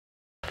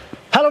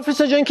Hello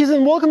Freestyle Junkies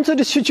and welcome to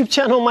this YouTube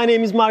channel. My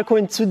name is Marko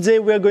and today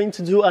we are going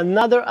to do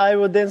another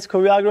Aerodance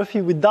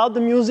choreography without the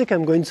music.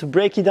 I'm going to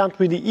break it down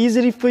really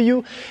easily for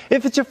you.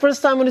 If it's your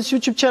first time on this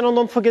YouTube channel,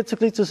 don't forget to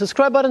click the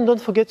subscribe button. Don't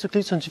forget to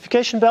click the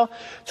notification bell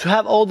to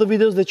have all the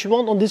videos that you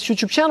want on this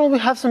YouTube channel. We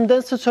have some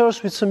dance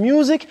tutorials with some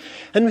music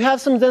and we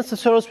have some dance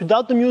tutorials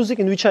without the music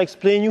in which I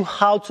explain you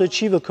how to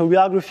achieve a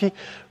choreography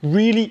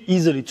really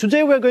easily.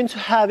 Today we are going to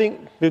have,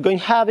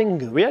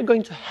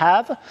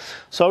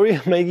 sorry,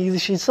 my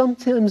English is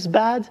sometimes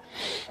bad.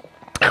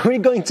 We're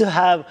going to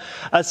have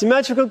a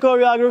symmetrical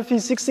choreography,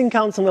 16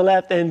 counts on the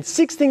left and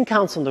 16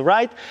 counts on the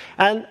right.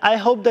 And I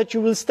hope that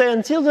you will stay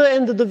until the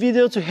end of the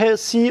video to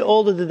see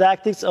all the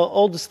didactics,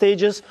 all the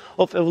stages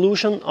of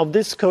evolution of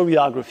this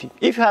choreography.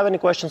 If you have any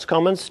questions,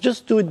 comments,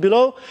 just do it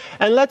below.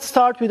 And let's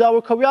start with our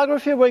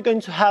choreography. We're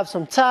going to have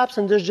some taps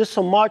and there's just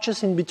some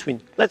marches in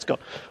between. Let's go.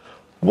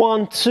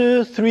 1,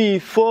 2, 3,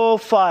 4,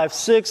 5,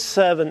 6,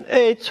 7,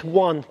 8.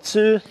 1,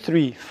 2,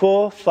 3,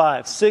 4,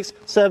 5, 6,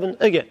 7.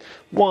 Again.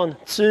 1,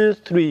 2,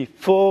 3,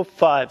 4,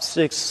 5,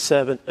 6,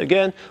 7.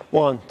 Again.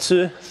 1,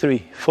 2,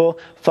 3, 4,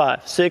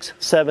 5, 6,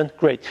 7.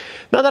 Great.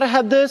 Now that I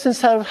have this,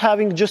 instead of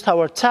having just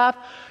our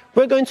tap,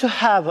 we're going to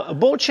have a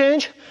ball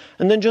change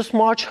and then just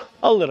march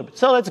a little bit.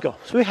 So let's go.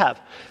 So we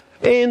have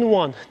in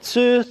 1,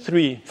 2,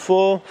 3,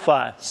 4,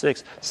 5,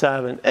 6,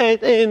 7,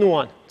 8. In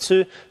 1,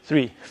 2,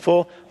 3,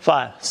 4,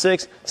 5,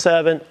 6,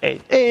 7,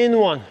 8. In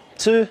 1,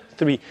 2,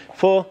 3,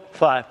 4,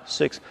 5,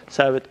 6,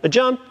 7. A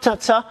jump, ta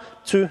ta,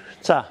 two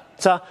ta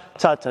ta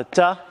ta ta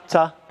ta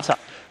ta ta.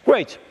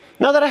 Great.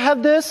 Now that I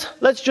have this,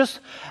 let's just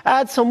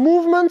add some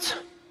movement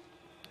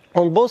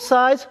on both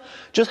sides.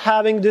 Just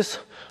having this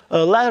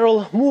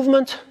lateral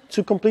movement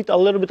to complete a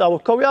little bit our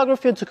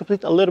choreography and to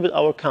complete a little bit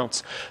our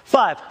counts.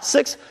 5,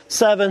 6,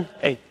 7,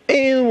 8.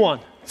 In 1,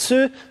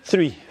 2,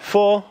 3,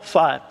 4,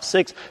 5,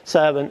 6,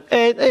 7,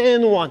 8.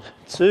 In 1,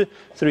 2,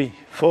 3,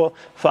 4,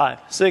 5,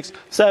 6,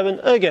 7.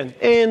 Again.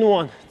 In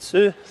 1,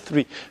 2,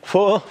 3,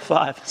 4,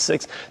 5,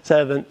 6,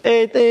 7,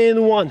 8.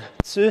 In 1,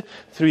 2,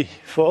 3,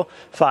 4,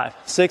 5,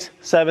 6,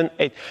 7,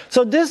 8.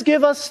 So this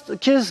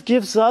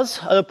gives us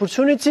an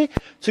opportunity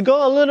to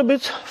go a little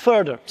bit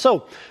further.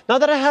 So now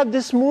that I have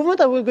this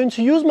movement, I'm going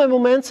to use my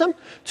momentum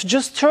to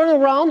just turn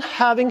around,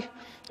 having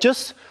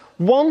just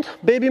one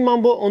baby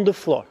mambo on the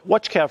floor.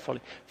 Watch carefully.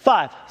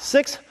 5,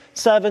 6,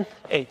 7,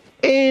 8.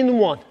 In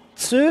 1,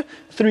 2,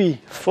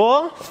 3,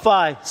 4,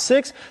 5,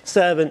 6,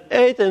 7,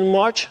 8. And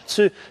march.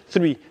 2,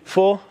 3,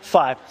 4,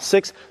 5,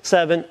 6,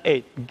 7,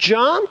 8.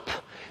 Jump.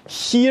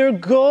 Here,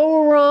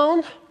 go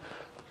around.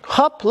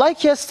 Hop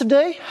like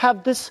yesterday.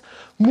 Have this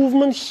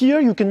movement here.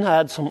 You can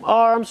add some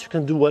arms. You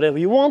can do whatever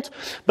you want.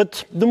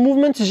 But the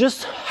movement is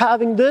just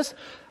having this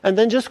and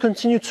then just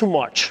continue to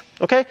march.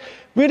 Okay?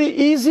 Really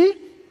easy.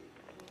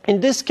 In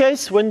this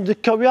case, when the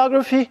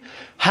choreography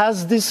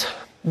has these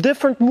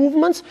different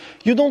movements,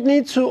 you don't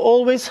need to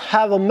always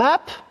have a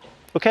map,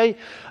 okay,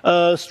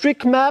 a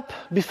strict map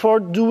before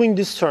doing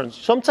these turns.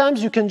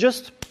 Sometimes you can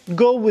just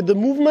go with the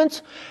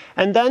movement,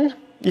 and then,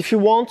 if you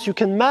want, you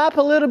can map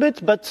a little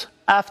bit, but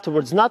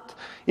afterwards, not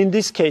in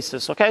these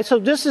cases, okay? So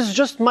this is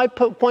just my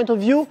point of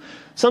view.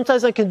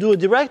 Sometimes I can do a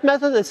direct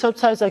method, and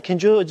sometimes I can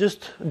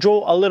just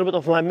draw a little bit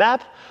of my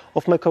map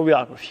of my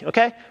choreography,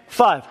 okay?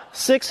 5,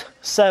 6,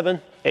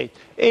 7, 8.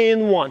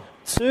 In 1,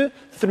 2,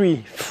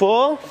 3,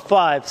 4,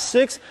 5,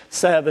 6,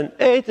 7,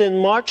 8. In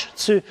march.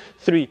 2,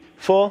 3,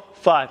 4,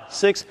 5,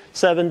 6,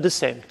 7. The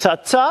same.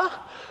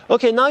 Ta-ta.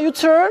 Okay, now you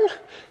turn.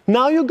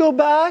 Now you go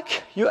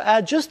back. You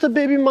add just a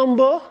baby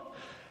mambo.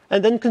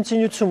 And then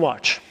continue to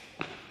march.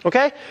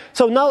 Okay?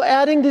 So now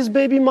adding this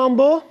baby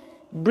mambo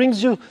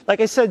brings you,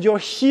 like I said, you're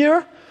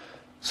here.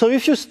 So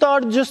if you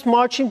start just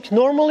marching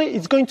normally,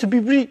 it's going to be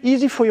really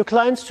easy for your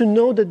clients to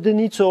know that they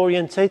need to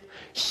orientate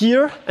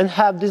here and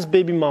have this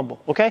baby mambo.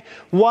 Okay?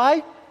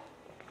 Why?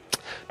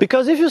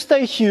 Because if you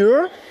stay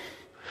here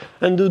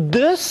and do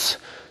this,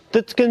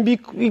 it can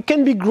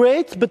be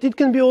great, but it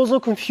can be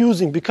also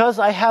confusing because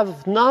I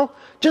have now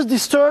just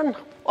this turn,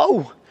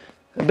 oh,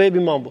 a baby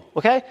mambo.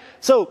 Okay?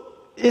 So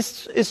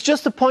it's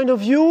just a point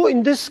of view.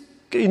 In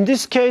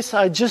this case,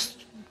 I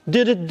just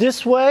did it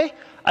this way.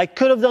 I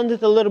could have done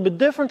it a little bit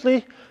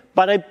differently,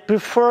 but I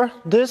prefer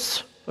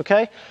this,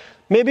 okay?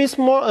 Maybe it's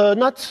more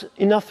not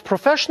enough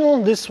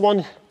professional. This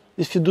one,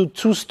 if you do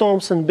 2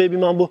 stomps and baby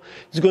mambo,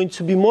 is going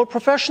to be more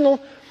professional.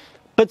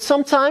 But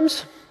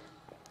sometimes,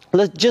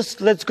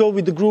 let's go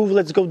with the groove,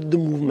 let's go with the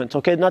movement,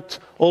 okay? Not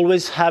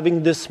always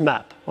having this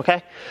map,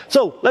 okay?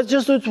 So let's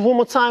just do it one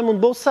more time on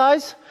both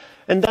sides,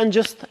 and then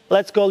just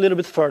let's go a little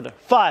bit further.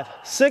 5,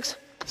 6,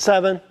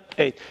 7,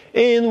 8.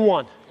 In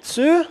 1,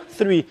 2,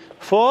 3,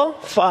 4,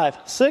 5,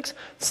 6,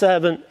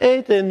 7,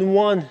 8. And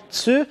 1,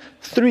 2,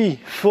 3,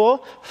 4,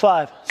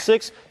 5,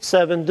 6,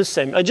 7. The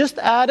same. I just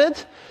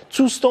added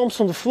 2 stomps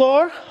on the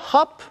floor.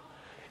 Hop.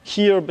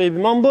 Here, baby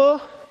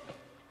mambo.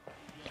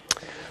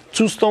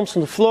 2 stomps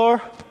on the floor.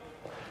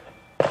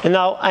 And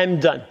now I'm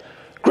done.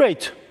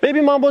 Great. Baby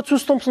mambo, 2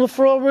 stomps on the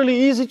floor.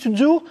 Really easy to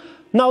do.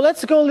 Now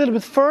let's go a little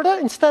bit further.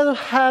 Instead of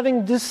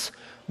having this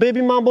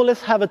baby mambo,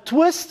 let's have a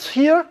twist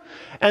here.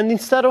 And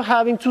instead of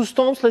having 2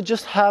 stomps, let's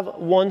just have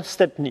 1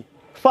 step knee.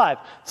 5,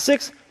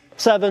 6,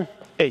 7,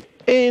 8.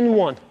 In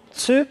 1,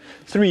 2,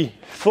 3,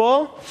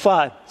 4,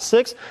 5,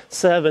 6,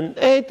 7,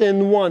 8.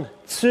 And 1,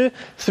 2,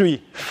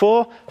 3,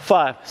 4,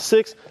 5,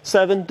 6,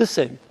 7. The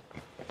same.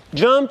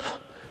 Jump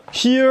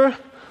here,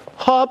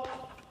 hop,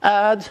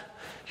 add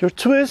your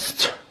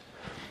twist,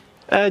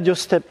 add your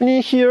step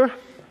knee here,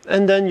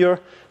 and then you're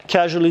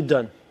casually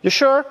done. You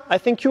sure? I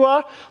think you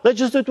are. Let's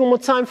just do it one more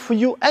time for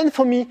you and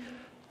for me,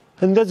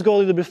 and let's go a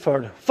little bit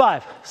further.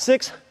 5,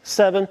 6,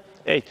 7,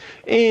 8.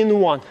 In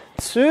 1,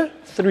 2,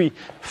 3,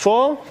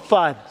 4,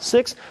 5,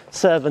 6,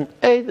 7,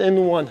 8.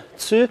 And 1,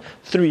 2,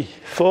 3,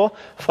 4,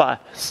 5,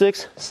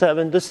 6,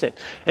 7. The same.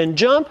 And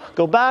jump,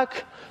 go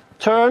back,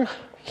 turn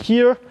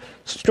here,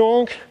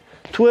 strong,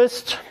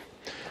 twist.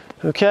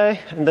 Okay,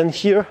 and then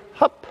here,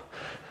 hop,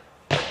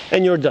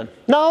 and you're done.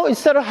 Now,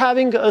 instead of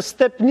having a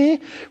step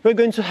knee, we're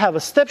going to have a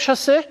step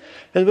chassé,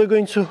 and we're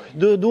going to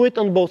do it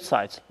on both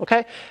sides,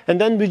 okay? And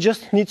then we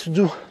just need to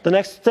do, the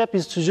next step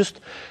is to just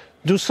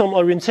do some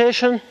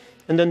orientation,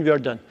 and then we are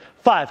done.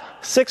 5,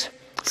 6,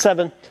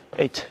 7,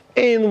 8.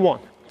 In 1,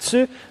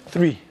 2,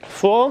 3,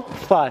 4,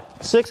 5,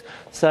 6,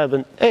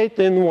 7, 8.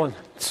 In 1,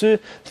 2,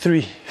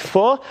 3,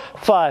 4,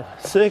 5,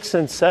 6,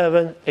 and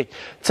 7, 8.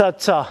 Ta,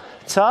 ta,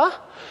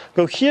 ta.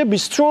 Go here, be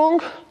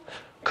strong,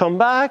 come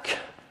back,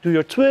 do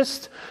your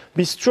twist,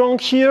 be strong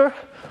here,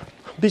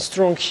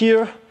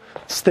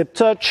 step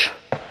touch,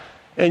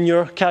 and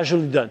you're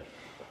casually done.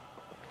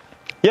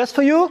 Yes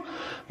for you?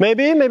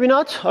 Maybe, maybe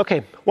not?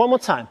 Okay, one more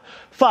time.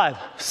 5,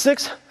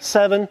 6,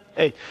 7,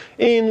 8.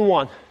 In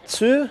 1,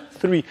 2,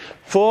 3,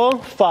 4,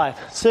 5,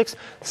 6,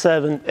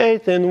 7,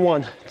 8. And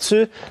 1,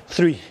 2,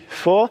 3,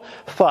 4,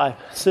 5,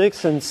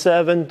 6, and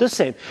 7. The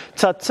same.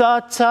 Ta,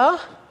 ta,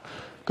 ta.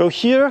 Go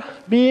here,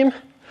 beam.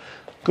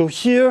 Go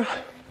here,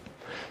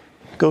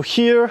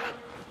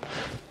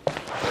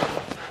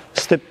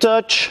 step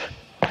touch,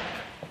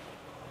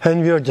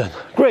 and we are done.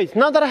 Great,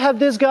 now that I have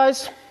this,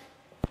 guys,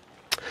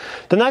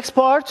 the next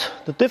part,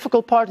 the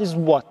difficult part is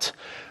what?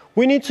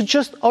 We need to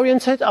just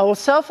orientate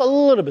ourselves a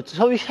little bit.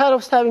 So instead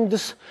of having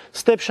this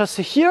step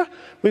chassé here,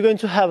 we're going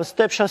to have a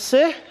step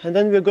chassé, and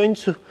then we're going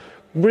to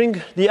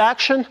bring the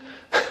action,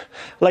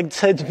 like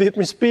said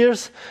Britney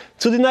Spears,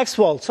 to the next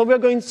wall. So we're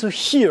going to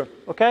here,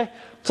 okay?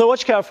 So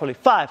watch carefully.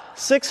 5,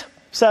 6,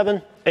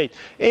 7, 8.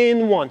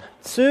 In 1,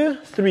 2,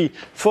 3,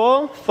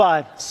 4,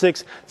 5,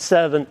 6,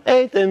 7,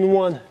 8. And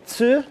 1,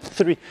 2,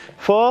 3,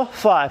 4,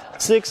 5,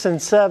 6,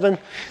 and 7.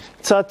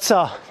 Ta,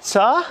 ta,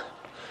 ta.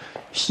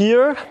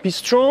 Here, be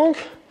strong.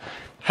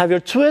 Have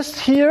your twist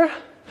here.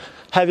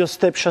 Have your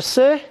step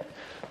chassé.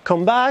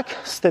 Come back,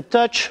 step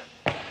touch,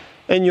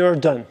 and you're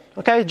done.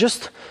 Okay,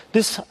 just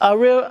this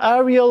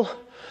aerial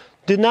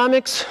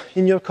dynamics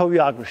in your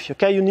choreography,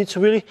 okay? You need to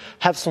really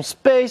have some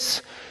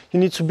space. You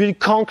need to really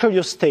conquer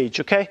your stage,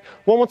 okay?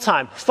 One more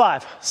time.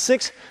 5,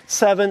 6,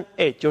 7,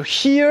 8. You're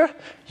here,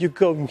 you're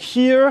going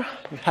here,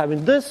 you're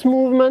having this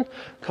movement,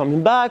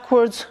 coming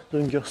backwards,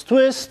 doing your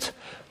twist,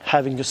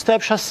 having your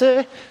step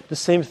chassé. The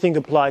same thing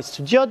applies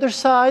to the other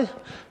side.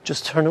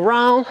 Just turn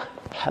around,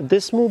 have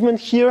this movement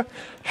here,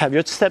 have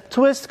your step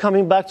twist,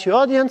 coming back to your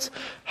audience,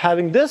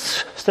 having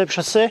this step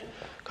chassé,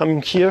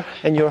 coming here,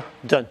 and you're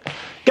done.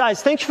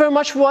 Guys, thank you very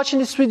much for watching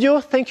this video.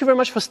 Thank you very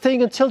much for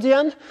staying until the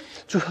end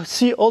to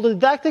see all the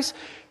didactics.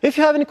 If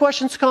you have any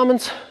questions,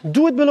 comments,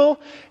 do it below,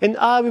 and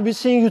I will be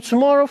seeing you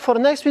tomorrow for the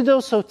next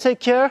video, so take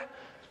care.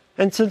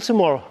 Until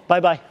tomorrow.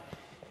 Bye-bye.